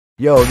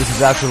Yo, this is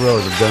Axl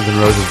Rose of Guns N'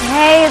 Roses.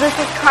 Hey, this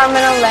is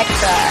Carmen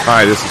Electra.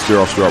 Hi, this is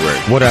Daryl Strawberry.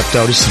 What up,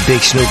 though? This is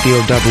Big Snoop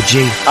Double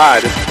G.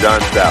 Hi, this is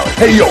John Sally.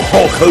 Hey, yo,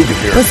 Hulk Hogan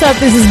here. What's up?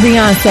 This is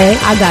Beyonce.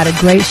 I got a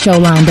great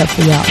show lined up for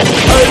y'all.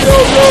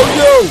 Hey,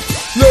 yo.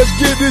 Let's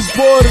get this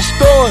party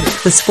started.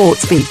 The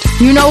Sports Beat.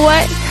 You know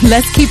what?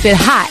 Let's keep it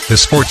hot. The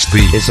Sports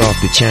Beat is off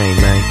the chain,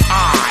 man.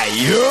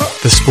 Yeah.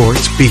 The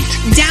Sports Beat.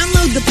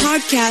 Download the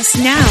podcast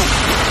now.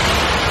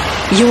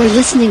 You're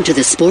listening to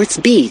The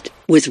Sports Beat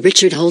with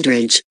Richard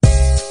Holdridge.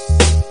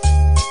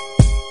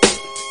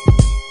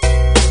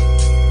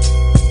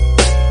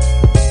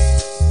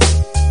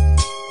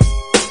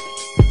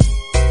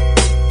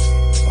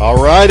 All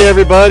right,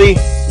 everybody.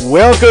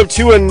 Welcome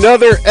to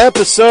another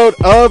episode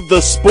of The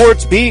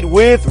Sports Beat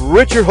with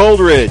Richard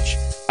Holdridge.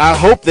 I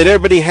hope that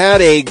everybody had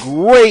a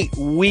great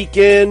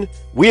weekend.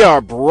 We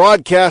are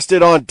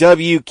broadcasted on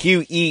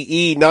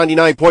WQEE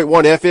 99.1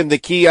 FM, The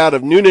Key out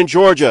of Noonan,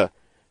 Georgia.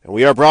 And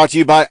we are brought to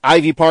you by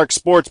Ivy Park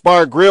Sports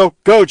Bar Grill,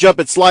 Go Jump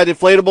and Slide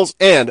Inflatables,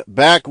 and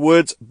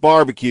Backwoods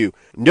Barbecue.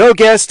 No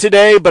guests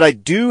today, but I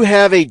do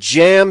have a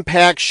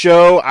jam-packed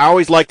show. I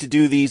always like to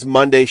do these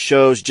Monday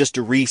shows just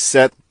to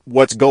reset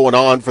what's going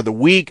on for the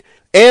week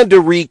and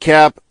to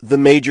recap the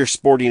major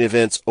sporting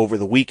events over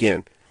the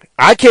weekend.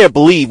 I can't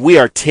believe we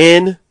are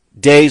 10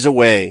 days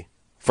away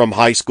from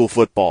high school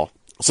football.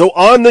 So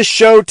on the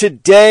show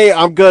today,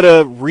 I'm going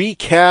to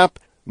recap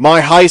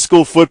my high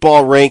school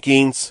football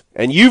rankings,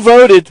 and you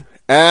voted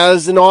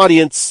as an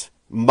audience.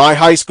 My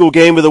high school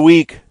game of the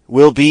week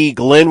will be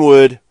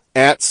Glenwood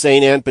at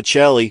St. Anne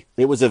Pacelli.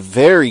 It was a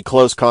very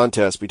close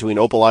contest between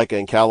Opelika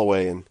and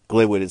Callaway and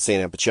Glenwood and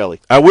St. Anne Pacelli.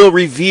 I will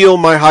reveal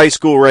my high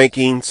school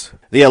rankings.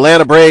 The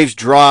Atlanta Braves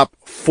drop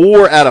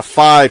 4 out of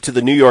 5 to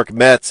the New York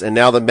Mets, and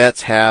now the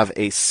Mets have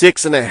a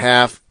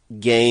 6.5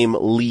 game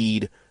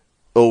lead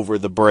over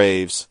the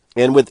Braves.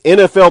 And with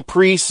NFL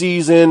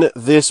preseason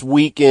this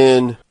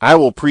weekend, I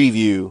will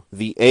preview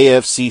the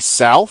AFC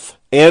South.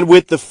 And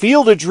with the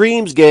Field of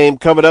Dreams game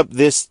coming up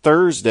this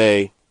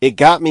Thursday, it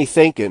got me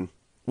thinking,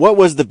 what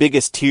was the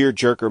biggest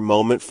tear-jerker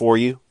moment for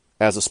you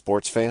as a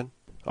sports fan?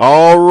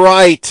 All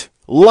right.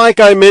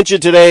 Like I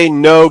mentioned today,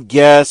 no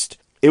guest.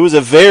 It was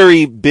a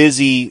very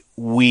busy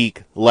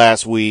week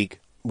last week.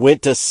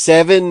 Went to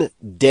 7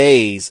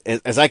 days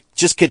as I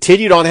just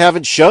continued on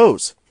having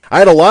shows. I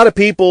had a lot of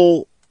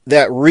people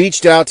that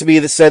reached out to me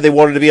that said they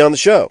wanted to be on the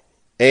show.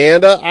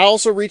 And I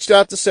also reached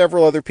out to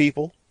several other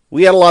people.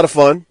 We had a lot of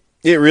fun.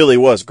 It really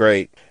was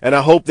great. And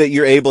I hope that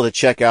you're able to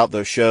check out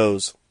those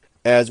shows.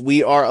 As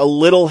we are a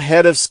little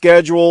ahead of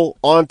schedule,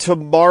 on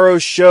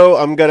tomorrow's show,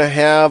 I'm going to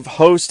have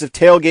host of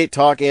Tailgate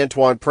Talk,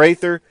 Antoine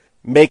Prather,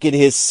 making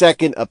his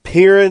second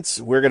appearance.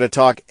 We're going to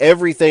talk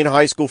everything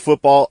high school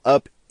football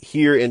up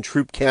here in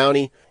Troup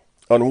County.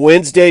 On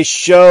Wednesday's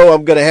show,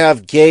 I'm going to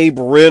have Gabe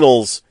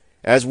Reynolds.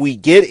 As we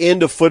get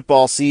into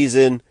football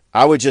season,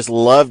 I would just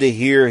love to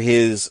hear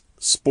his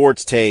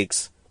sports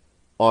takes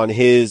on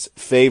his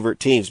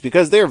favorite teams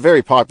because they're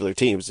very popular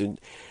teams. And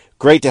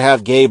great to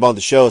have Gabe on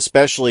the show,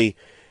 especially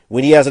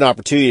when he has an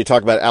opportunity to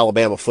talk about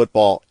Alabama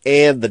football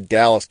and the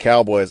Dallas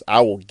Cowboys. I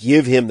will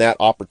give him that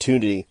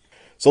opportunity.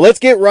 So let's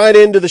get right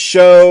into the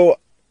show.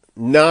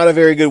 Not a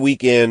very good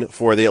weekend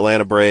for the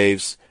Atlanta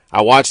Braves.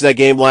 I watched that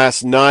game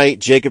last night.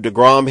 Jacob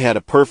deGrom had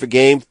a perfect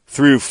game,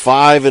 threw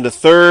 5 in the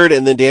third,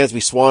 and then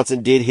Dansby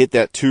Swanson did hit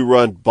that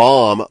 2-run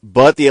bomb.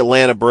 But the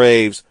Atlanta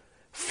Braves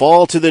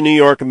fall to the New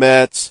York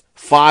Mets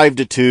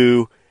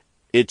 5-2.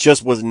 It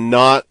just was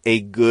not a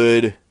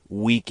good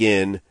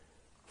weekend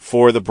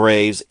for the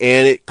Braves,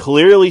 and it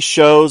clearly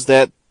shows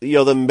that,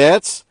 the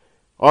Mets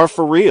are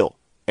for real.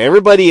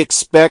 Everybody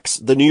expects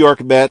the New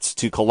York Mets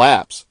to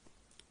collapse,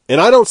 and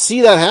I don't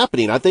see that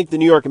happening. I think the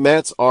New York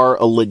Mets are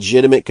a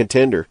legitimate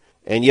contender,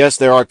 and yes,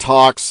 there are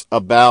talks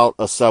about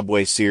a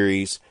Subway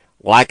Series.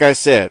 Like I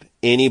said,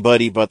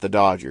 anybody but the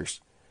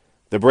Dodgers.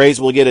 The Braves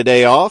will get a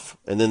day off,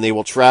 and then they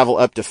will travel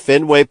up to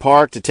Fenway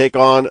Park to take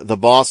on the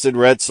Boston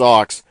Red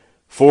Sox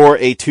for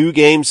a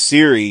 2-game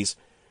series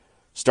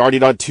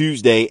starting on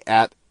Tuesday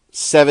at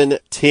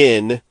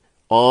 7:10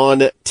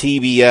 on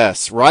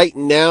TBS. Right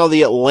now,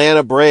 the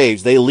Atlanta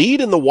Braves, they lead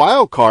in the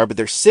wild card, but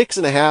they're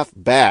 6.5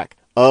 back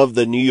of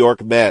the New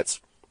York Mets.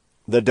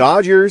 The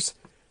Dodgers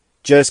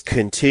just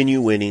continue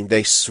winning.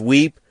 They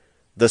sweep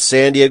the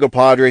San Diego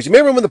Padres.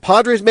 Remember when the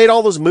Padres made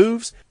all those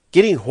moves?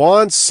 Getting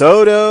Juan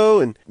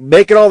Soto and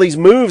making all these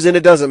moves, and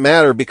it doesn't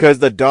matter because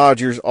the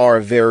Dodgers are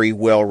a very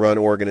well-run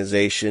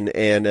organization,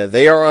 and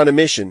they are on a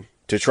mission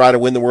to try to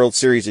win the World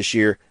Series this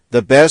year.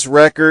 The best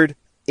record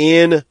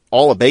in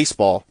all of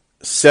baseball,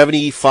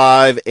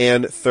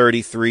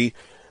 75-33.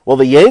 Well,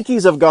 the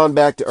Yankees have gone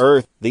back to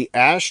earth. The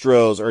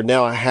Astros are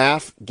now a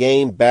half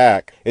game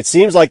back. It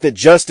seems like that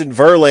Justin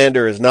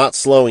Verlander is not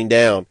slowing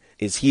down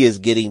as he is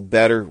getting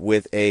better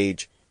with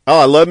age.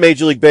 Oh, I love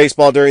Major League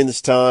Baseball during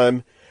this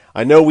time.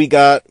 I know we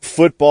got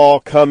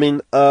football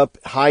coming up,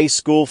 high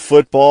school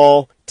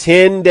football,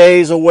 10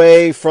 days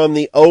away from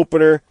the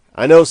opener.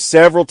 I know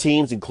several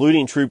teams,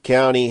 including Troup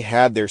County,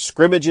 had their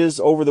scrimmages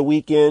over the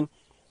weekend.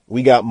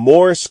 We got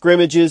more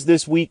scrimmages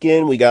this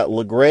weekend. We got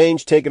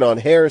LaGrange taking on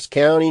Harris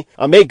County.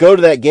 I may go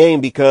to that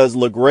game because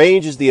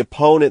LaGrange is the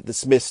opponent that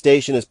Smith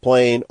Station is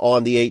playing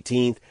on the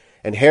 18th,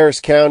 and Harris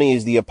County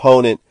is the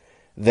opponent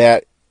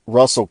that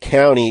Russell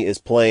County is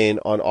playing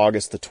on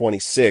August the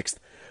 26th.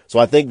 So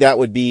I think that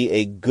would be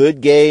a good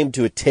game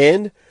to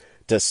attend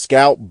to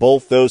scout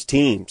both those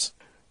teams.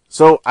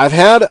 So I've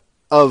had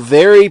a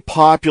very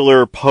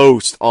popular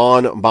post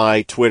on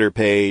my Twitter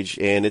page,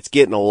 and it's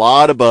getting a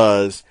lot of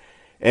buzz.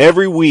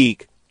 Every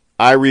week,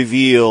 I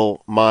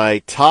reveal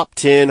my top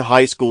 10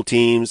 high school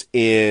teams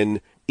in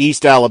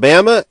East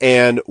Alabama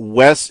and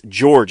West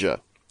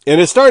Georgia.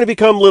 And it's starting to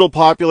become a little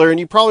popular, and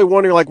you're probably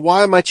wondering, like,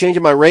 why am I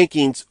changing my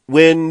rankings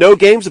when no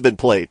games have been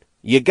played?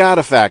 You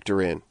gotta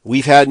factor in.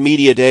 We've had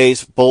media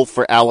days both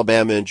for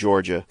Alabama and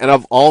Georgia. And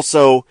I've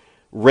also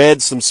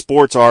read some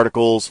sports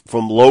articles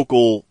from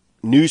local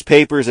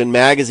newspapers and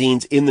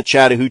magazines in the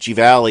Chattahoochee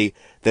Valley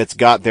that's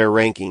got their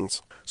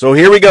rankings. So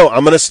here we go.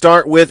 I'm going to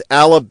start with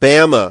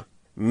Alabama,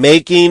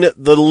 making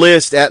the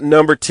list at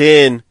number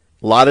 10.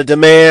 A lot of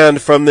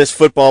demand from this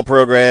football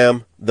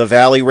program, the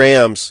Valley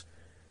Rams.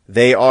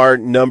 They are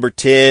number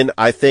 10.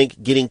 I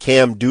think getting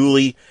Cam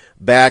Dooley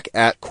back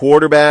at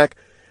quarterback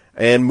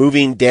and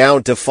moving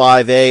down to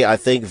 5A, I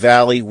think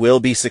Valley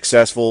will be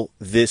successful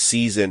this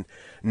season.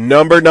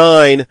 Number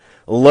 9,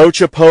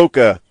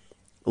 Lochapoka.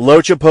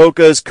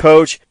 Lochapoka's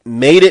coach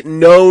made it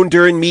known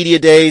during media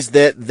days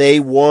that they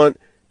want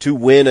to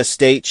win a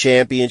state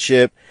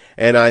championship.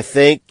 And I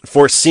think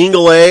for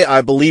single A,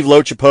 I believe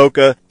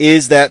Lochapoka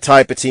is that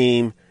type of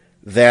team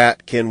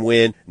that can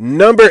win.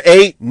 Number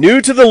 8, new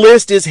to the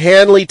list is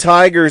Hanley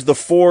Tigers, the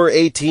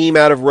 4A team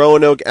out of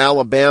Roanoke,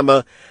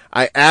 Alabama.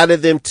 I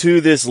added them to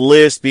this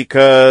list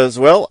because,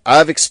 well,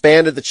 I've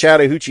expanded the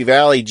Chattahoochee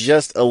Valley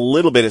just a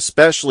little bit,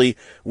 especially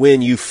when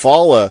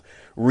Eufaula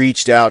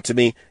reached out to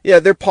me. Yeah,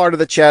 they're part of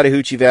the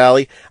Chattahoochee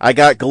Valley. I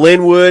got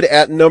Glenwood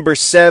at number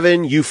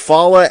 7,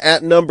 Eufaula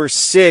at number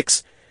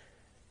 6,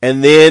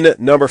 and then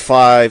number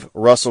 5,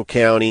 Russell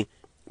County.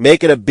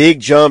 Making a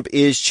big jump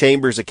is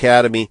Chambers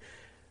Academy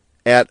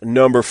at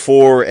number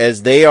 4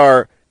 as they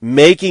are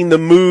making the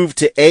move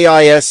to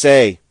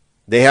AISA.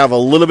 They have a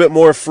little bit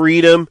more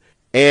freedom,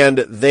 and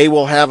they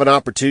will have an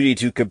opportunity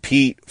to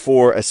compete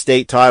for a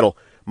state title.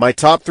 My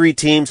top 3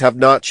 teams have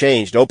not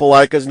changed.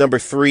 Opelika is number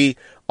 3,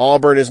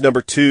 Auburn is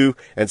number 2,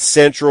 and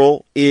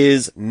Central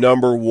is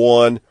number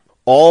 1.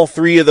 All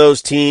 3 of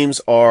those teams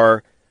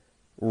are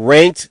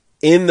ranked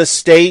in the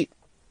state.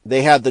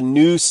 They have the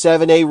new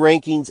 7A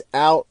rankings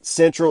out.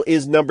 Central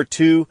is number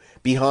 2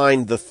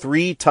 behind the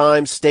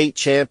 3-time state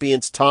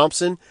champions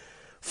Thompson,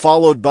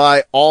 followed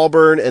by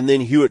Auburn and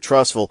then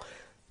Hewitt-Trussville.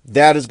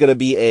 That is going to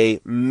be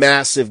a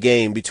massive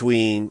game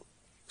between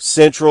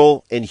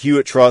Central and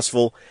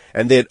Hewitt-Trussville,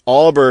 and then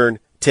Auburn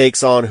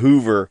takes on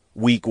Hoover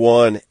week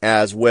 1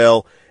 as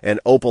well, and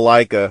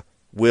Opelika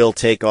will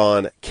take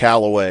on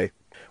Callaway.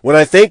 When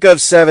I think of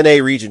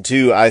 7A Region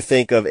 2, I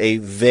think of a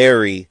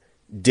very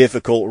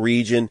difficult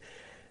region,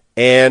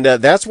 and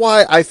that's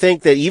why I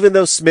think that even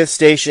though Smith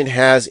Station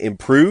has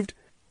improved,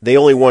 they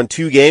only won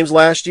 2 games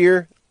last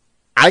year,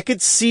 I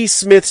could see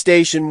Smith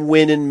Station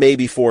winning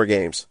maybe 4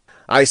 games.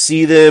 I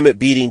see them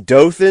beating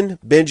Dothan,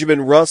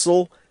 Benjamin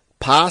Russell,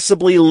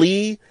 possibly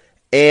Lee,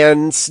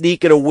 and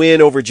sneaking a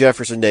win over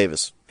Jefferson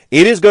Davis.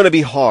 It is going to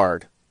be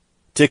hard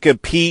to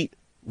compete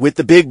with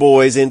the big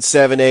boys in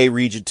 7A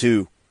Region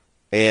 2.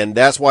 And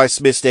that's why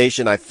Smith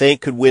Station, I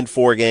think, could win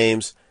 4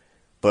 games,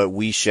 but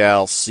we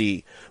shall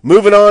see.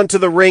 Moving on to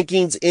the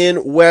rankings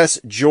in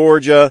West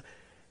Georgia.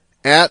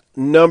 At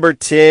number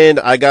 10,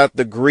 I got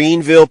the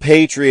Greenville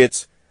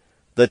Patriots,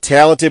 the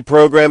talented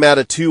program out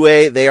of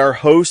 2A. They are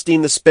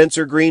hosting the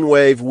Spencer Green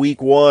Wave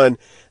week 1.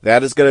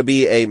 That is going to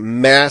be a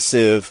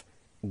massive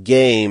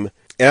game.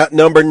 At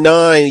number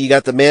 9, you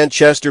got the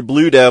Manchester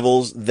Blue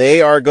Devils.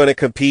 They are going to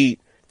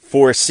compete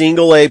for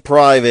single A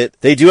private.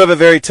 They do have a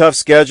very tough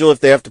schedule if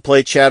they have to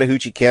play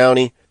Chattahoochee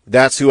County.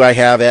 That's who I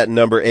have at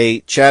number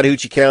 8.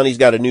 Chattahoochee County's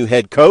got a new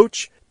head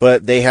coach,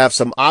 but they have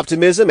some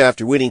optimism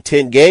after winning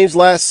 10 games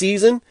last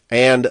season,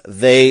 and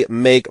they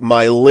make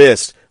my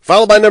list.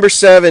 Followed by number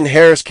 7,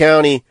 Harris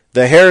County.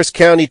 The Harris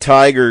County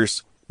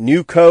Tigers.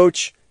 New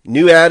coach,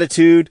 new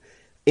attitude.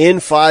 In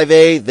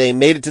 5A, they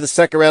made it to the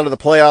second round of the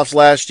playoffs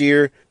last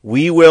year.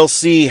 We will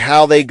see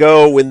how they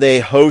go when they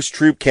host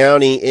Troup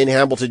County in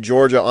Hamilton,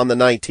 Georgia on the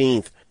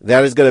 19th.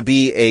 That is going to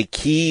be a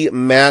key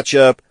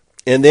matchup.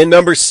 And then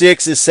number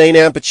 6 is St.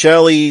 Anne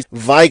Pacelli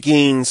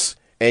Vikings.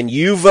 And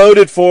you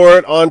voted for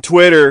it on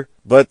Twitter,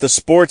 but the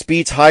Sports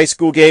Beats High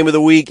School Game of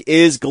the Week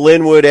is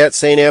Glenwood at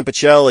St. Anne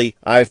Pacelli.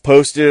 I've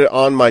posted it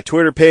on my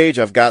Twitter page.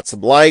 I've got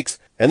some likes.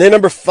 And then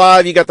number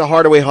 5, you got the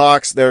Hardaway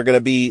Hawks. They're going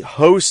to be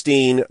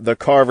hosting the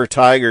Carver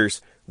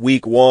Tigers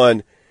week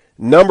 1.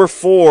 Number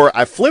 4,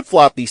 I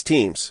flip-flop these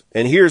teams,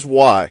 and here's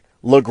why.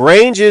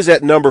 LaGrange is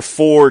at number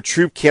 4.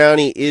 Troup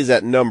County is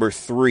at number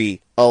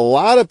 3. A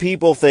lot of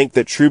people think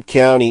that Troup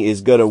County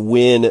is going to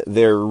win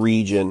their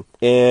region,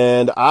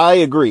 and I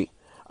agree.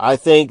 I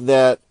think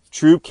that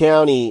Troup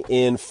County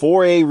in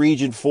 4A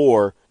Region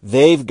 4,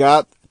 they've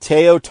got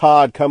Teo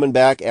Todd coming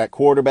back at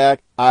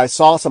quarterback. I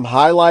saw some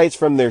highlights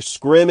from their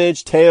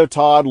scrimmage. Teo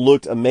Todd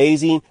looked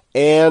amazing,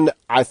 and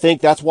I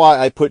think that's why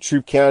I put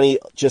Troup County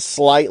just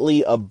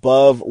slightly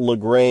above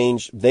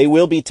LaGrange. They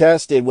will be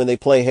tested when they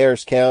play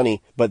Harris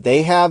County, but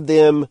they have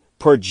them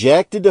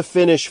projected to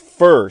finish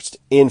first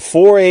in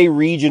 4A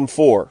Region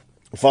 4,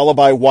 followed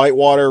by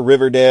Whitewater,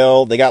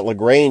 Riverdale. They got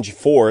LaGrange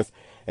fourth,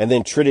 and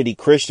then Trinity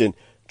Christian.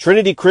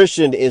 Trinity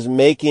Christian is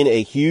making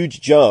a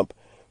huge jump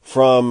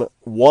from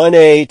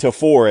 1A to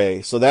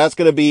 4A. So that's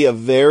going to be a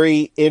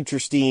very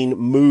interesting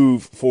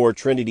move for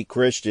Trinity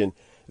Christian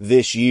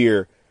this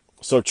year.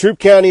 So Troup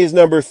County is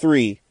number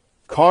 3.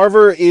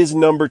 Carver is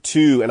number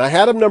 2. And I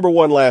had them number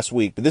 1 last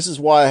week, but this is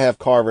why I have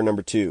Carver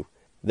number 2.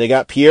 They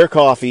got Pierre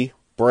Coffey,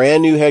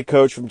 brand new head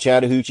coach from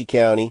Chattahoochee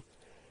County.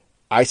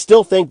 I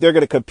still think they're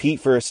going to compete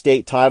for a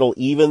state title,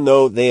 even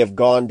though they have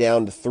gone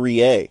down to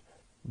 3A.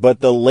 But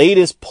the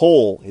latest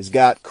poll has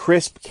got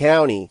Crisp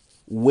County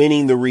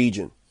winning the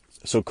region.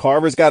 So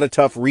Carver's got a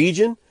tough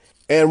region,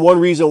 and one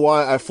reason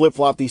why I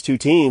flip-flopped these two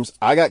teams,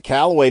 I got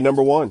Callaway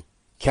number 1.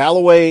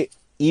 Callaway,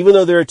 even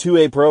though they're a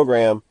 2A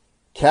program,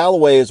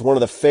 Callaway is one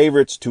of the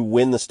favorites to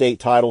win the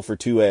state title for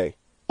 2A.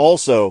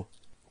 Also,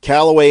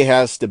 Callaway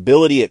has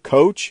stability at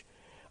coach.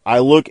 I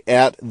look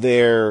at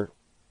their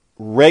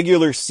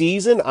regular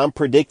season, I'm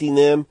predicting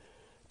them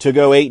to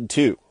go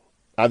 8-2.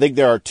 I think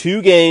there are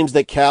 2 games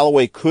that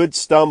Callaway could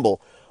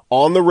stumble.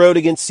 On the road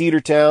against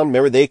Cedartown.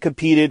 Remember, they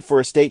competed for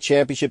a state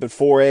championship at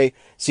 4A.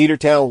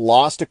 Cedartown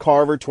lost to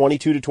Carver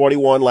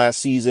 22-21 last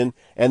season.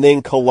 And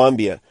then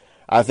Columbia.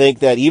 I think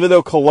that even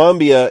though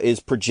Columbia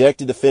is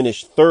projected to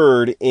finish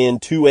 3rd in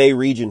 2A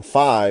Region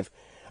 5,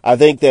 I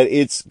think that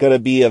it's going to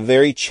be a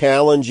very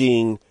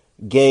challenging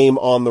game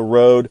on the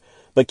road.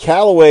 But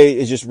Callaway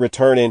is just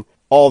returning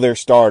all their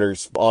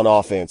starters on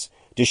offense.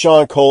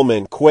 Deshaun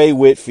Coleman, Quay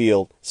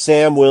Whitfield,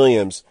 Sam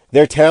Williams.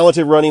 Their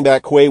talented running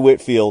back, Quay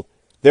Whitfield.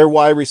 Their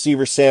wide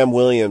receiver, Sam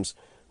Williams.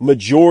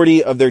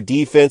 Majority of their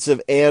defensive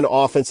and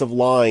offensive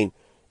line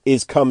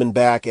is coming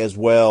back as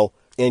well.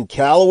 And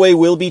Callaway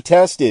will be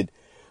tested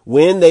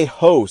when they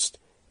host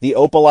the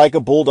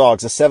Opelika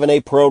Bulldogs, a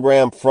 7A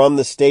program from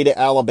the state of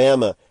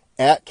Alabama,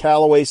 at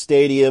Callaway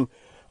Stadium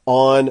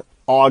on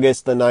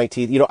August the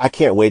 19th. You know, I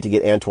can't wait to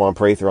get Antoine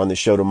Prather on the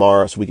show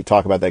tomorrow so we can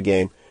talk about that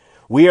game.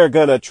 We are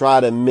going to try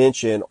to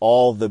mention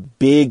all the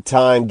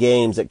big-time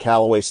games at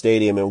Callaway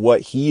Stadium and what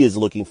he is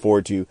looking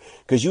forward to,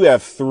 because you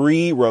have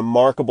 3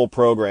 remarkable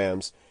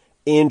programs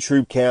in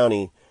Troup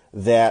County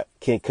that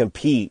can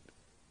compete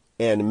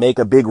and make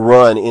a big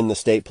run in the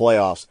state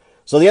playoffs.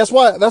 So that's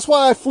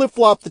why I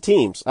flip-flopped the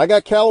teams. I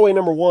got Callaway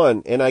number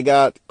 1, and I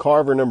got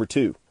Carver number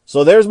 2.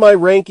 So there's my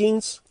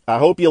rankings. I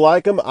hope you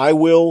like them. I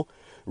will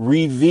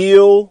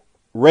reveal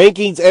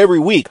rankings every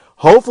week.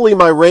 Hopefully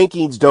my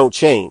rankings don't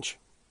change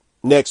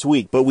next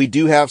week, but we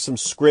do have some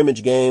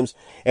scrimmage games,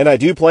 and I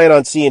do plan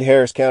on seeing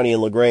Harris County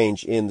and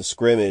LaGrange in the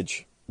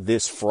scrimmage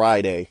this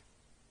Friday.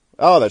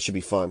 Oh, that should be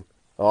fun.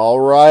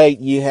 All right,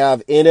 you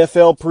have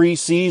NFL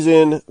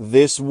preseason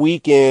this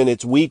weekend.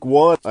 It's week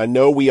 1. I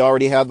know we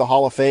already had the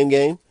Hall of Fame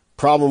game.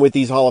 Problem with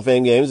these Hall of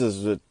Fame games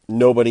is that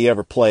nobody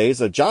ever plays.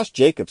 Josh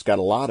Jacobs got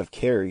a lot of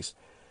carries,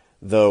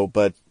 though,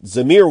 but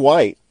Zamir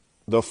White,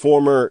 the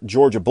former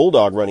Georgia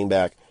Bulldog running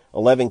back,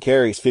 11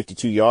 carries,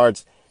 52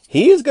 yards.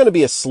 He is going to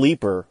be a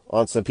sleeper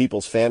on some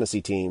people's fantasy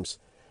teams.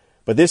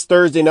 But this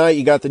Thursday night,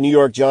 you got the New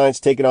York Giants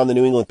taking on the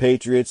New England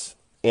Patriots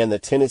and the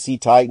Tennessee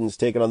Titans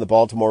taking on the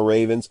Baltimore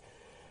Ravens.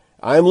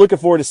 I'm looking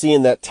forward to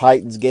seeing that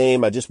Titans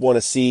game. I just want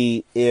to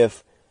see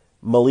if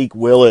Malik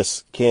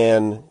Willis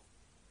can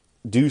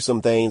do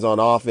some things on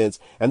offense.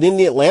 And then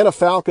the Atlanta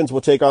Falcons will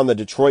take on the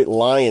Detroit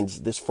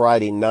Lions this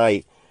Friday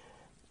night.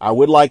 I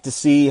would like to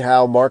see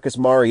how Marcus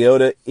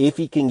Mariota, if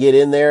he can get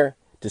in there,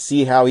 to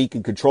see how he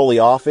can control the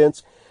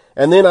offense.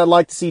 And then I'd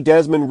like to see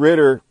Desmond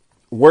Ridder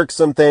work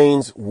some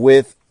things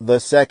with the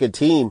second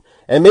team.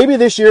 And maybe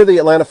this year the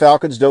Atlanta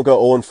Falcons don't go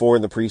 0-4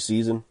 in the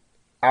preseason.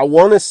 I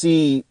want to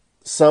see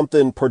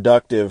something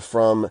productive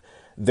from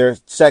their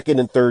second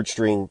and third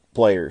string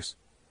players.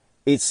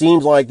 It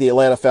seems like the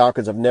Atlanta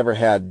Falcons have never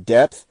had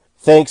depth,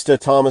 thanks to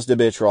Thomas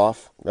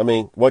Dimitroff. I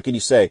mean, what can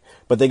you say?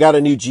 But they got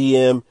a new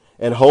GM,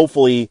 and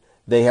hopefully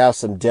they have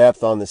some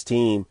depth on this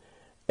team.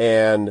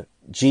 And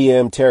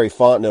GM Terry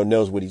Fontenot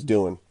knows what he's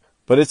doing.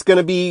 But it's going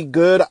to be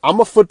good. I'm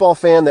a football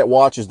fan that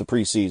watches the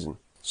preseason,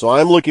 so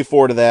I'm looking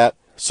forward to that.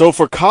 So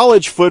for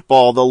college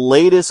football, the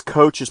latest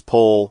coaches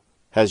poll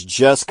has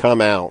just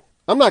come out.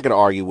 I'm not going to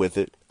argue with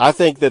it. I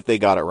think that they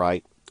got it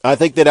right. I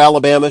think that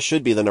Alabama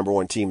should be the number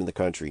 1 team in the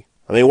country.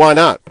 I mean, why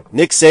not?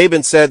 Nick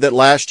Saban said that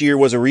last year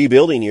was a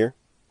rebuilding year.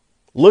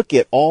 Look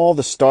at all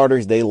the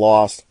starters they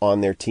lost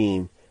on their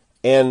team.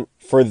 And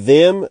for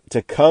them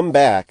to come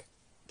back,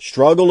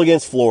 struggle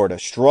against Florida,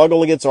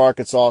 struggle against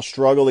Arkansas,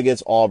 struggle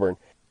against Auburn,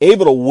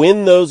 able to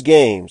win those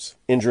games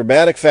in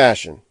dramatic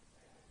fashion,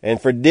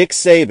 and for Nick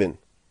Saban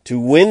to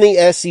win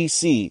the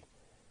SEC,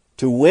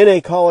 to win a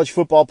college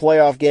football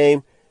playoff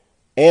game,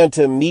 and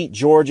to meet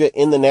Georgia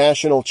in the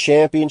national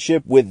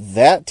championship with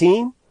that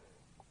team,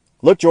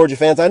 Look, Georgia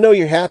fans, I know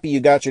you're happy you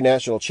got your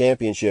national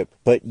championship,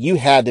 but you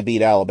had to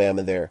beat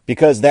Alabama there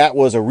because that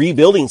was a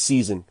rebuilding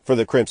season for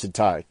the Crimson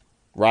Tide,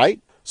 right?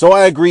 So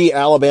I agree,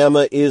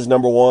 Alabama is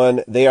number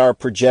one. They are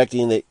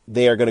projecting that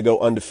they are going to go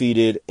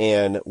undefeated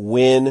and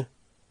win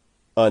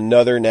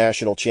another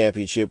national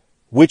championship,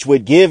 which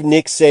would give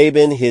Nick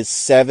Saban his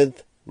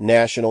 7th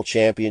national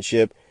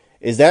championship.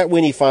 Is that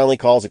when he finally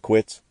calls it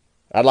quits?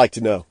 I'd like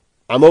to know.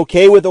 I'm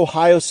okay with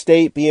Ohio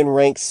State being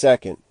ranked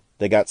second.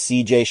 They got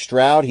C.J.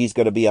 Stroud. He's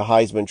going to be a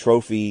Heisman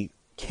Trophy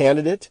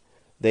candidate.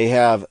 They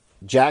have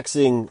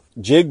Jackson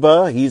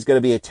Jigba. He's going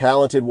to be a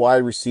talented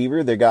wide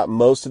receiver. They got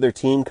most of their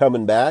team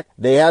coming back.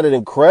 They had an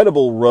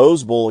incredible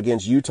Rose Bowl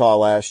against Utah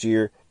last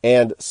year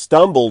and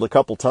stumbled a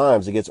couple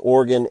times against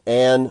Oregon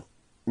and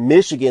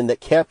Michigan that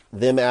kept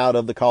them out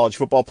of the college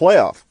football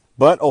playoff.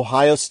 But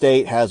Ohio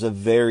State has a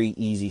very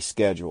easy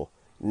schedule.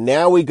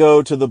 Now we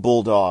go to the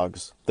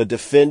Bulldogs, the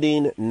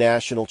defending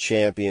national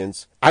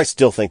champions. I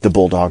still think the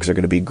Bulldogs are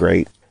going to be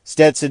great.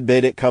 Stetson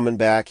Bennett coming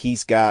back.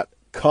 He's got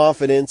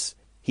confidence.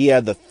 He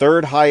had the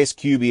 3rd highest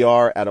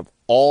QBR out of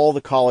all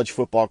the college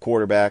football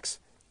quarterbacks,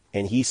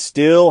 and he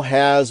still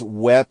has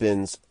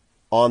weapons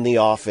on the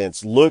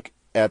offense. Look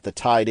at the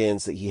tight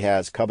ends that he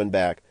has coming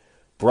back.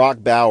 Brock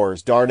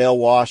Bowers, Darnell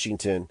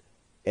Washington,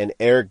 and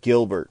Eric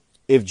Gilbert.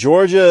 If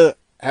Georgia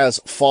has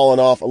fallen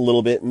off a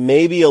little bit,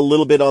 maybe a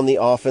little bit on the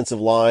offensive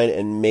line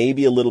and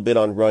maybe a little bit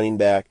on running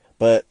back,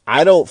 but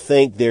I don't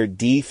think their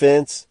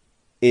defense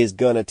is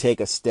going to take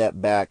a step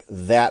back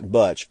that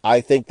much. I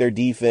think their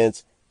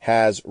defense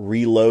has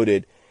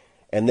reloaded,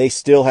 and they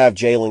still have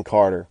Jalen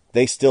Carter.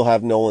 They still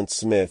have Nolan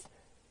Smith.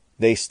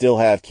 They still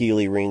have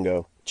Keely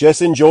Ringo.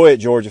 Just enjoy it,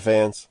 Georgia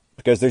fans,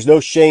 because there's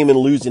no shame in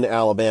losing to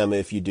Alabama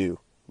if you do.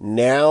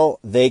 Now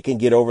they can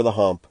get over the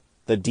hump.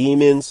 The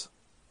demons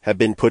have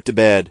been put to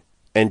bed,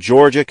 and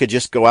Georgia could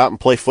just go out and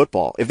play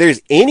football. If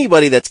there's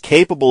anybody that's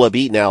capable of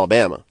beating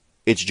Alabama,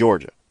 it's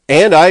Georgia.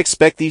 And I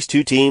expect these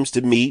two teams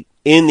to meet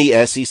in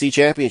the SEC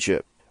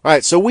championship. All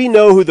right, so we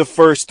know who the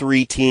first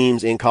 3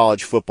 teams in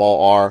college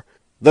football are.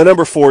 The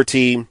number 4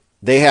 team,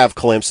 they have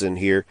Clemson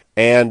here.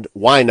 And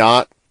why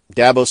not?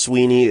 Dabo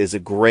Swinney is a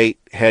great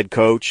head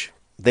coach.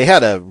 They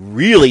had a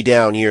really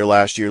down year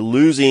last year,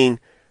 losing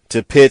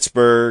to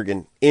Pittsburgh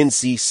and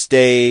NC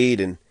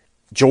State and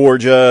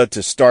Georgia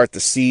to start the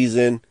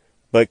season.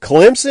 But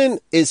Clemson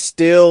is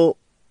still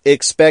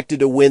expected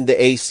to win the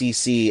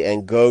ACC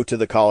and go to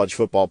the college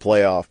football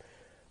playoff.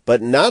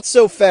 But not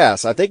so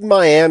fast. I think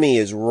Miami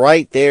is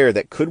right there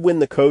that could win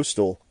the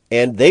Coastal.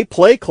 And they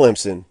play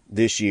Clemson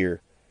this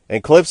year.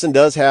 And Clemson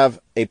does have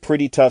a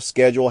pretty tough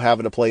schedule,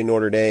 having to play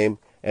Notre Dame.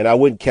 And I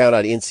wouldn't count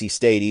out NC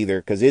State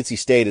either, because NC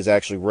State is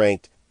actually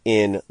ranked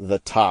in the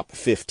top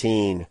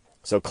 15.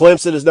 So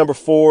Clemson is number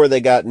 4. They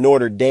got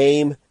Notre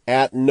Dame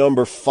at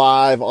number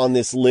 5 on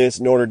this list.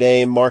 Notre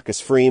Dame,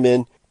 Marcus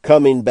Freeman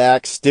coming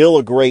back. Still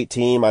a great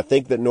team. I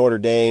think that Notre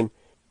Dame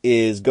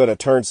is going to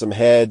turn some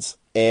heads,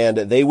 and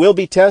they will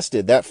be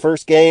tested. That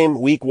first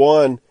game, week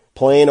 1,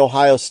 playing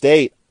Ohio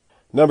State.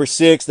 Number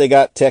 6, they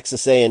got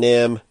Texas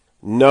A&M.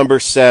 Number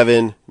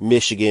 7,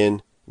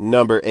 Michigan.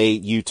 Number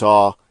 8,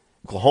 Utah.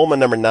 Oklahoma,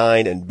 number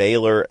 9, and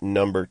Baylor,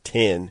 number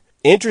 10.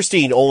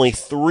 Interesting, only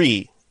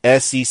 3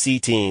 SEC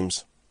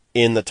teams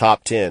in the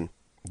top 10.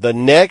 The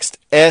next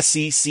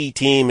SEC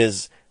team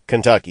is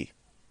Kentucky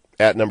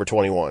at number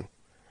 21.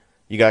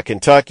 You got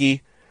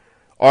Kentucky,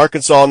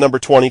 Arkansas number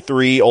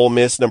 23, Ole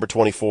Miss number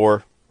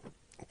 24.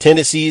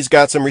 Tennessee's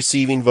got some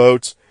receiving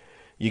votes.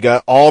 You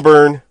got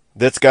Auburn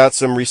that's got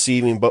some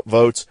receiving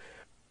votes.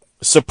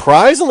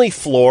 Surprisingly,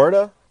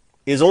 Florida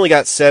has only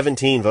got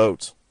 17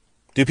 votes.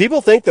 Do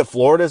people think that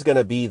Florida is going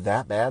to be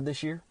that bad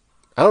this year?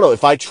 I don't know.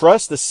 If I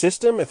trust the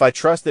system, if I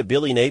trust that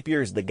Billy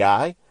Napier is the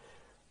guy,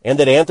 and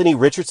that Anthony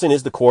Richardson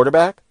is the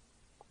quarterback,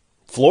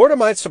 Florida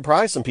might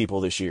surprise some people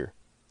this year.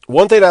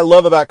 One thing I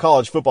love about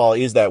college football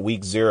is that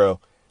week 0,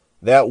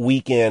 that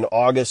weekend,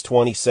 August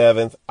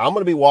 27th. I'm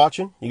going to be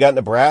watching. You got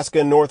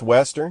Nebraska and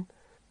Northwestern.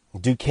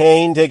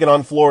 Duquesne taking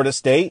on Florida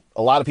State.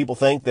 A lot of people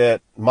think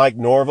that Mike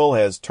Norvell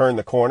has turned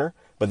the corner,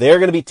 but they're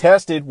going to be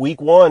tested week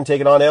 1,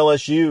 taking on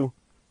LSU.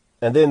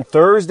 And then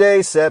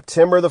Thursday,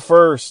 September the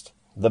 1st,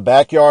 the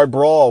Backyard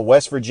Brawl,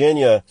 West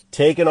Virginia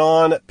taking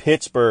on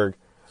Pittsburgh.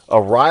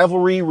 A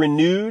rivalry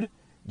renewed.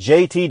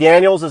 JT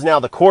Daniels is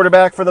now the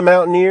quarterback for the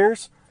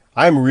Mountaineers.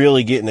 I'm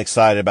really getting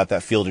excited about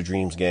that Field of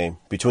Dreams game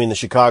between the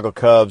Chicago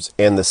Cubs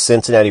and the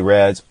Cincinnati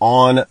Reds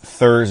on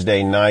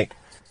Thursday night.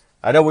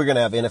 I know we're going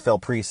to have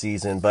NFL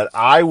preseason, but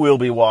I will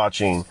be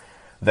watching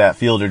that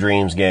Field of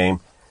Dreams game.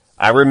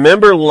 I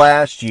remember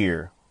last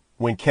year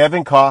when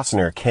Kevin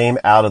Costner came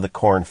out of the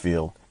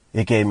cornfield.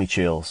 It gave me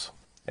chills.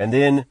 And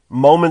then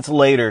moments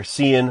later,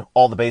 seeing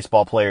all the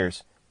baseball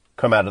players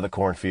come out of the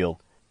cornfield.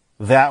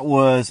 That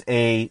was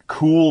a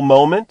cool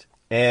moment,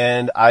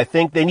 and I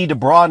think they need to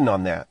broaden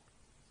on that.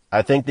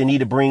 I think they need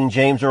to bring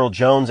James Earl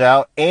Jones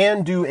out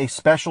and do a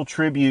special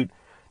tribute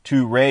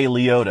to Ray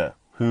Liotta,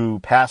 who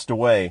passed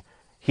away.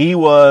 He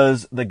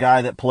was the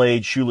guy that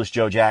played Shoeless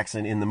Joe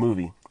Jackson in the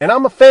movie. And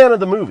I'm a fan of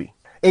the movie.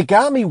 It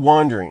got me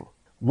wondering,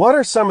 What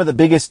are some of the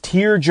biggest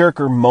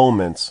tearjerker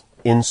moments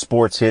in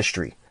sports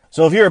history?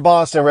 So if you're a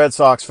Boston Red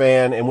Sox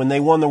fan, and when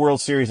they won the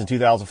World Series in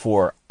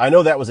 2004, I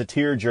know that was a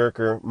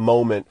tearjerker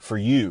moment for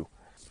you.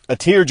 A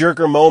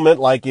tearjerker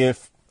moment like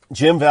if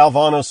Jim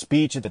Valvano's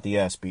speech at the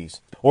ESPYs,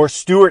 or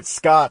Stuart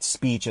Scott's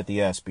speech at the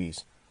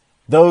ESPYs.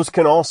 Those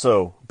can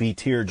also be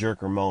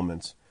tearjerker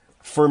moments.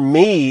 For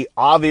me,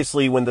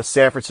 obviously, when the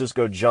San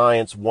Francisco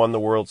Giants won the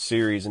World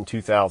Series in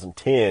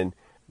 2010,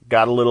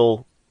 got a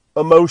little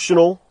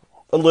emotional,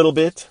 a little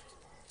bit,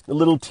 a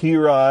little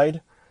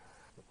tear-eyed.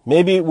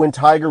 Maybe when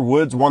Tiger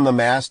Woods won the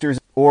Masters,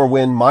 or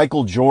when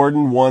Michael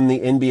Jordan won the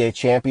NBA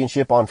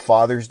championship on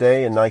Father's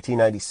Day in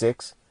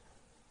 1996.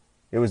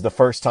 It was the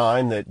first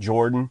time that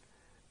Jordan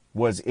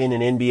was in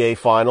an NBA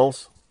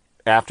Finals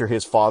after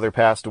his father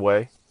passed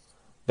away.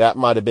 That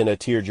might have been a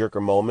tearjerker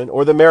moment.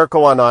 Or the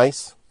Miracle on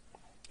Ice,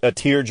 a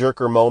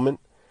tearjerker moment.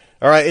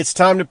 All right, it's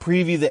time to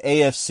preview the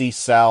AFC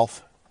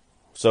South.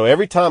 So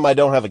every time I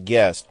don't have a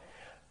guest,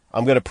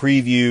 I'm going to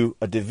preview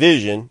a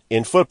division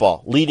in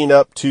football leading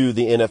up to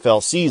the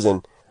NFL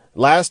season.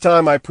 Last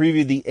time I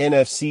previewed the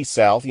NFC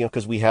South,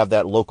 because we have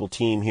that local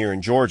team here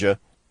in Georgia.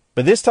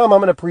 But this time I'm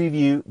going to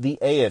preview the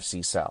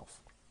AFC South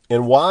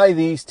and why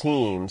these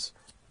teams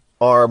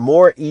are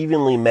more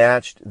evenly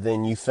matched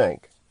than you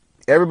think.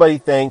 Everybody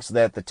thinks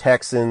that the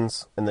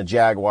Texans and the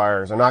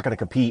Jaguars are not going to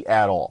compete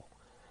at all.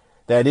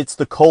 That it's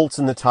the Colts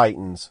and the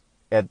Titans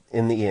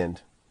in the end.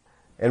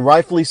 And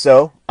rightfully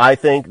so. I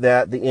think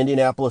that the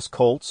Indianapolis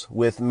Colts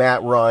with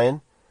Matt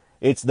Ryan,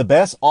 it's the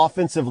best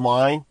offensive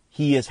line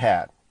he has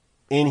had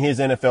in his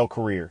NFL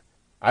career.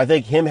 I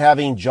think him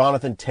having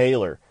Jonathan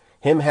Taylor,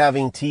 him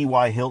having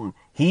T.Y. Hilton,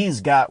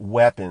 he's got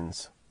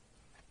weapons.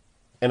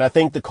 And I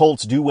think the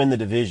Colts do win the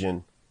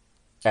division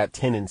at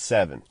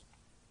 10-7.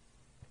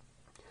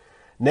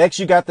 Next,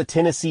 you got the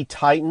Tennessee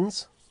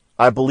Titans.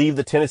 I believe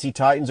the Tennessee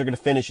Titans are going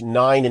to finish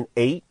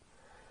 9-8.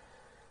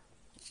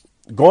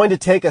 Going to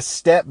take a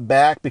step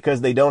back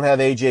because they don't have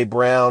A.J.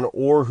 Brown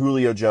or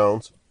Julio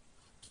Jones,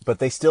 but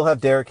they still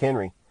have Derrick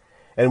Henry.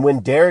 And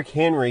when Derrick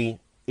Henry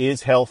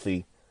is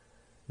healthy,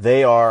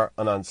 they are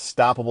an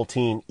unstoppable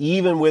team,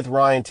 even with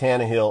Ryan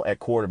Tannehill at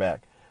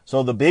quarterback.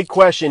 So the big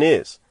question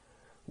is,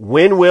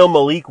 when will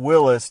Malik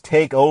Willis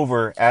take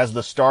over as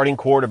the starting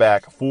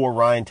quarterback for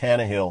Ryan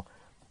Tannehill?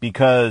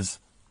 Because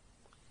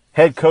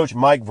head coach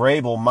Mike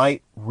Vrabel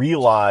might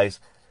realize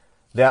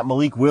that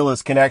Malik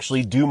Willis can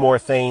actually do more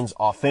things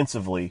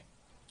offensively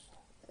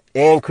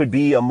and could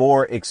be a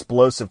more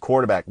explosive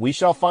quarterback. We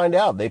shall find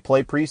out. They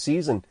play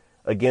preseason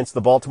against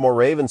the Baltimore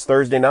Ravens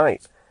Thursday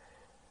night.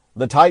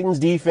 The Titans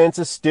defense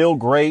is still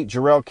great.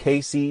 Jarrell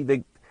Casey,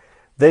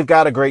 they've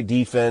got a great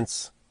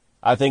defense.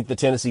 I think the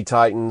Tennessee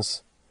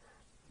Titans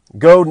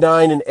go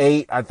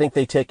 9-8. I think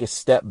they take a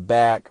step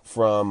back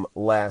from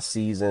last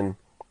season.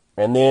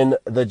 And then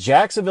the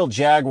Jacksonville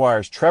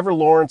Jaguars, Trevor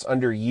Lawrence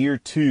under year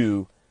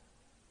 2,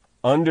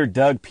 under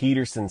Doug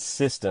Peterson's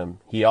system.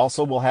 He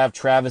also will have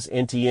Travis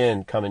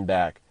Etienne coming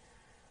back.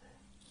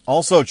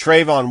 Also,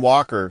 Trayvon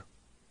Walker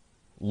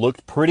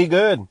looked pretty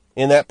good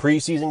in that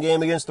preseason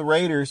game against the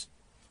Raiders.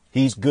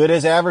 He's good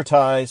as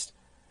advertised.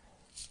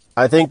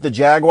 I think the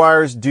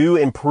Jaguars do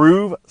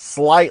improve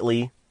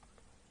slightly.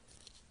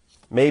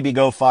 Maybe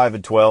go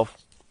 5-12.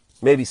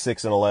 Maybe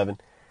 6-11.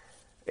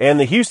 And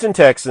the Houston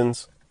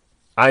Texans,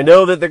 I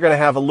know that they're going to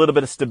have a little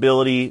bit of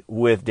stability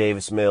with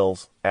Davis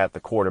Mills at the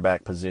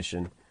quarterback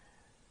position.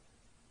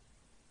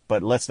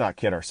 But let's not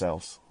kid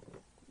ourselves.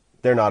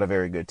 They're not a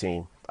very good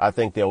team. I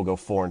think they'll go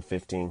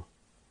 4-15.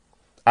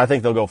 I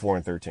think they'll go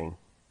 4-13.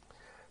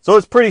 So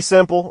it's pretty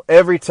simple.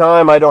 Every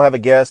time I don't have a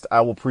guest,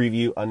 I will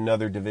preview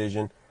another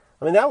division.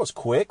 I mean, that was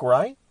quick,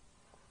 right?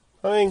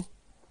 I mean,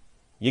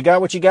 you got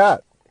what you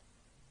got.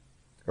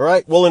 All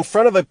right. Well, in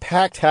front of a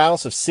packed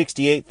house of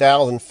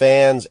 68,000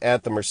 fans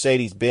at the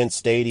Mercedes-Benz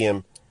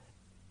Stadium,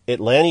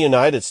 Atlanta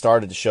United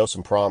started to show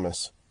some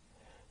promise.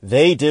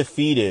 They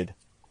defeated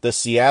the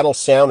Seattle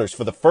Sounders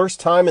for the first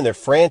time in their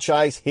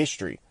franchise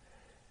history.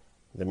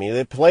 I mean,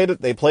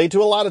 they played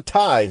to a lot of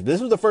ties.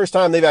 This was the first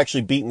time they've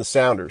actually beaten the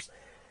Sounders.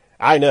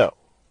 I know.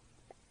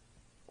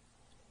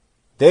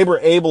 They were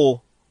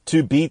able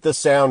to beat the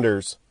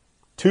Sounders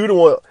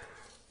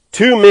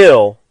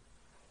 2-0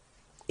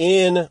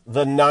 in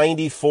the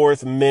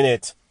 94th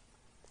minute.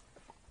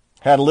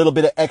 Had a little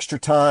bit of extra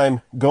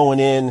time going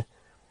in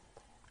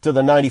to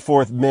the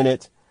 94th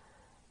minute.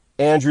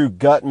 Andrew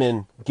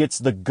Gutman gets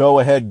the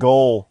go-ahead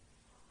goal.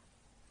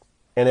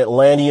 And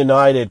Atlanta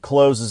United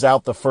closes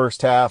out the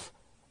first half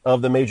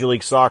of the Major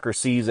League Soccer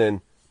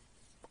season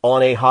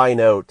on a high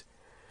note.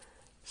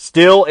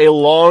 Still a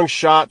long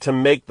shot to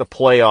make the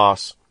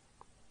playoffs,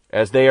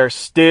 as they are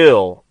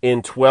still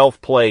in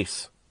 12th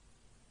place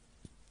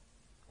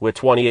with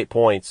 28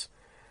 points.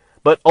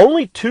 But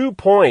only 2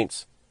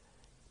 points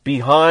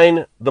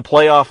behind the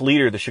playoff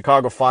leader, the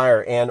Chicago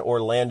Fire, and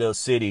Orlando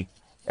City.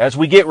 As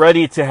we get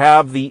ready to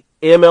have the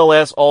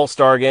MLS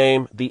All-Star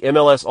game, the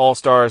MLS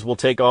All-Stars will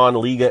take on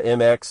Liga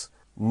MX.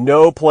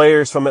 No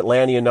players from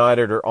Atlanta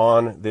United are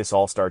on this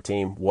All-Star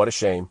team. What a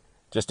shame.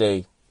 Just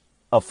a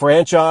a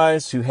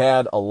franchise who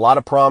had a lot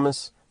of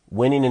promise,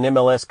 winning an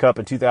MLS Cup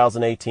in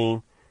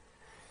 2018,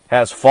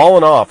 has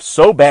fallen off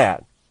so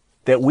bad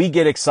that we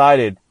get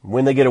excited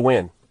when they get a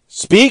win.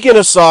 Speaking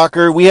of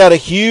soccer, we had a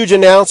huge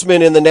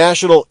announcement in the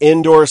National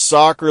Indoor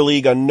Soccer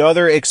League,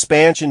 another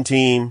expansion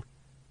team.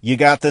 You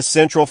got the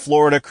Central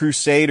Florida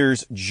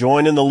Crusaders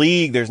joining the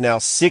league. There's now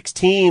 6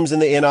 teams in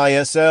the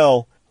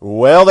NISL.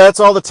 Well,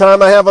 that's all the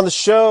time I have on the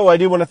show. I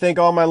do want to thank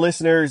all my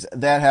listeners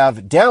that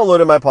have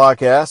downloaded my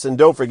podcast. And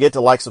don't forget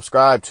to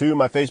subscribe to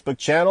my Facebook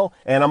channel.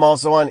 And I'm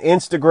also on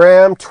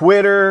Instagram,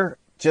 Twitter,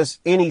 just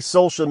any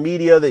social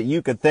media that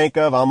you could think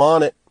of. I'm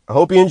on it. I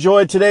hope you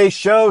enjoyed today's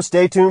show.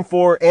 Stay tuned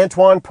for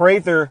Antoine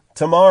Prather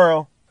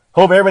tomorrow.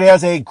 Hope everybody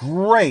has a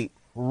great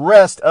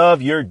rest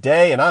of your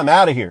day. And I'm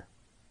out of here.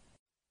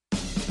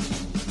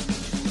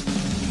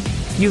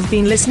 You've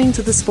been listening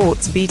to The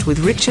Sports Beat with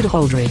Richard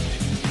Holdridge.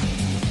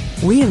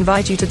 We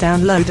invite you to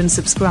download and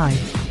subscribe.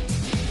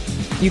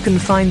 You can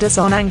find us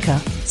on Anchor,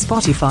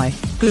 Spotify,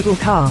 Google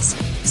Cast,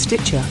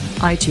 Stitcher,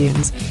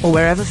 iTunes, or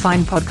wherever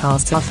fine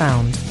podcasts are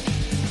found.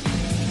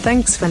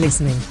 Thanks for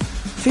listening.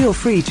 Feel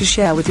free to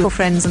share with your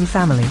friends and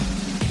family.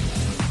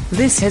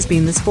 This has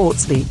been The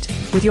Sports Beat,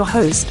 with your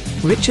host,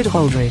 Richard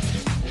Holdridge.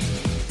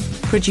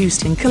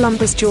 Produced in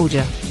Columbus,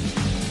 Georgia.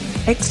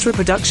 Extra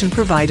production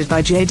provided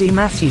by J.D.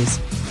 Matthews.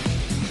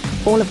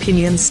 All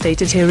opinions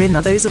stated herein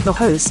are those of the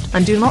host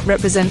and do not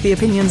represent the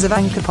opinions of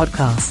Anchor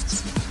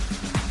Podcasts.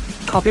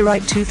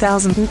 Copyright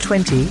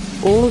 2020,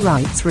 all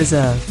rights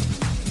reserved.